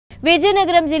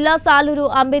విజయనగరం జిల్లా సాలూరు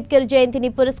అంబేద్కర్ జయంతిని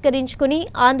పురస్కరించుకుని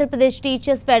ఆంధ్రప్రదేశ్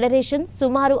టీచర్స్ ఫెడరేషన్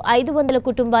సుమారు 500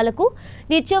 కుటుంబాలకు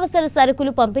నిత్యావసర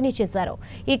సరుకులు పంపిణీ చేశారు।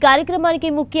 ఈ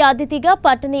కార్యక్రమానికి ముఖ్య అతిథిగా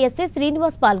పట్టణ ఎస్ఐ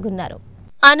శ్రీనివాస్ పాల్గొన్నారు।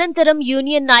 అనంతరం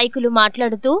యూనియన్ నాయకులు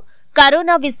మాట్లాడుతూ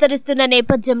కరోనా విస్తరిస్తున్న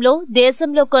నేపథ్యంలో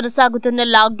దేశంలో కొనసాగుతున్న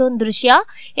లాక్డౌన్ దృష్ట్యా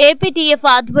ఏపీటీఎఫ్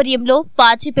ఆధ్వర్యంలో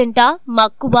పాచిపెంట,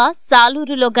 మక్కువ,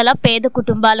 సాలూరులో గల పేద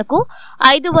కుటుంబాలకు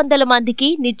 500 మందికి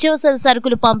నిత్యావసర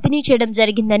సరుకులు పంపిణీ చేయడం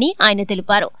జరిగిందని ఆయన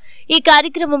తెలిపారు। ఈ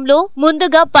కార్యక్రమంలో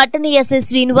ముందుగా పట్టణ ఎస్ఐ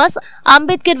శ్రీనివాస్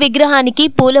అంబేద్కర్ విగ్రహానికి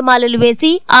పూలమాలలు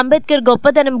వేసి అంబేద్కర్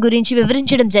గొప్పతనం గురించి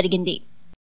వివరించడం జరిగింది।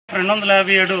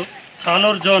 257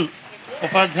 సాలూరు జోన్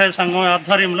ఉపాధ్యాయ సంఘం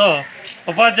ఆధ్వర్యంలో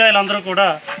ఉపాధ్యాయులందరూ కూడా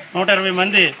 120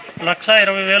 మంది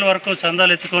 1,20,000 వరకు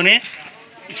చందాలు ఎత్తుకొని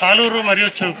సాలూరు మరియు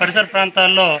పరిసర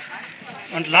ప్రాంతాల్లో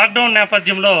లాక్డౌన్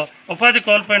నేపథ్యంలో ఉపాధి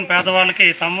కోల్పోయిన పేదవాళ్ళకి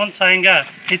తమ వంతు సాయంగా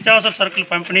నిత్యావసర సరుకుల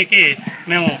పంపిణీకి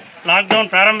మేము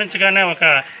లాక్డౌన్ ప్రారంభించగానే ఒక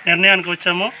నిర్ణయానికి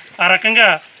వచ్చాము। ఆ రకంగా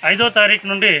 5వ తారీఖు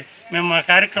నుండి మేము ఆ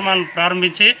కార్యక్రమాలను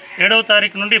ప్రారంభించి 7వ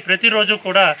తారీఖు నుండి ప్రతిరోజు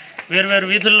కూడా వేర్వేరు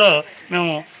వీధుల్లో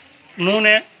మేము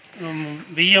నూనె,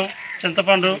 బియ్యం,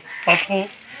 చింతపండు, పప్పు,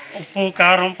 ఉప్పు,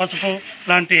 కారం, పసుపు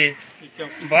లాంటి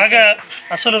బాగా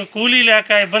అసలు కూలీ లేక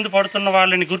ఇబ్బంది పడుతున్న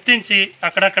వాళ్ళని గుర్తించి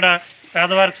అక్కడక్కడ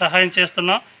పేదవారికి సహాయం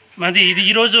చేస్తున్నాం। మరి ఇది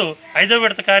ఈరోజు 5వ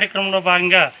విడత కార్యక్రమంలో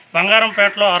భాగంగా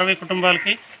బంగారంపేటలో 60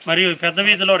 కుటుంబాలకి మరియు పెద్ద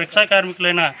వీధిలో రిక్షా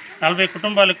కార్మికులైన 40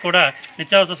 కుటుంబాలకు కూడా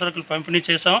నిత్యావసర సరుకులు పంపిణీ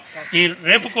చేశాం। ఈ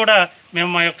రేపు కూడా మేము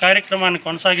మా యొక్క కార్యక్రమాన్ని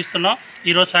కొనసాగిస్తున్నాం।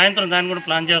 ఈరోజు సాయంత్రం దాన్ని కూడా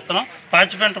ప్లాన్ చేస్తున్నాం।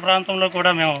 పాచిపెంట ప్రాంతంలో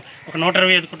కూడా మేము ఒక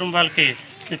 125 కుటుంబాలకి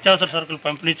నిత్యావసర సరుకులు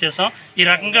పంపిణీ చేశాం। ఈ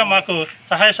రకంగా మాకు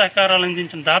సహాయ సహకారాలు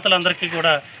అందించిన దాతలందరికీ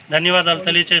కూడా ధన్యవాదాలు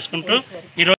తెలియజేసుకుంటూ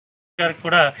ఈరోజు గారికి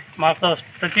కూడా మాతో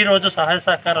ప్రతిరోజు సహాయ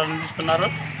సహకారాలు అందిస్తున్నారు।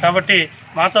 కాబట్టి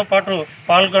మాతో పాటు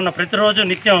పాల్గొన్న ప్రతిరోజు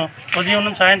నిత్యం ఉదయం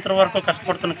నుంచి సాయంత్రం వరకు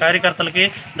కష్టపడుతున్న కార్యకర్తలకి,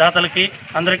 దాతలకి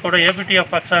అందరికీ కూడా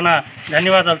ఏపీటీఎఫ్ పక్షాన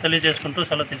ధన్యవాదాలు తెలియజేసుకుంటూ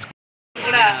సెలవు తీసుకుంటాం।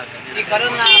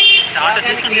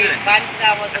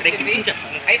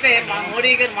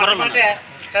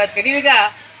 తెలివిగా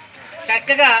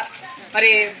చక్కగా మరి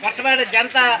మొట్టమొదటి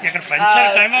జనతా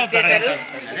చేశారు,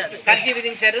 కర్ఫ్యూ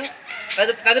విధించారు।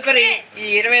 తదుపరి ఈ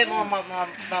 20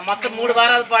 మొత్తం 3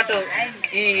 వారాల పాటు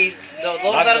ఈ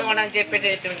దూరదూరంగా ఉండని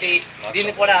చెప్పేటటువంటి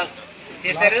దీన్ని కూడా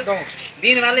చేశారు।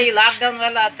 దీనివల్ల ఈ లాక్డౌన్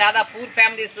వల్ల చాలా పూర్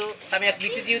ఫ్యామిలీస్ తమ యొక్క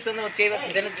నిత్య జీవితంలో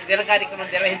చేయవలసిన దిన కార్యక్రమం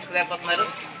నిర్వహించుకోలేకపోతున్నారు।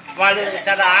 వాళ్ళు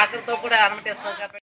చాలా ఆకలితో కూడా అలమటిస్తున్నారు కాబట్టి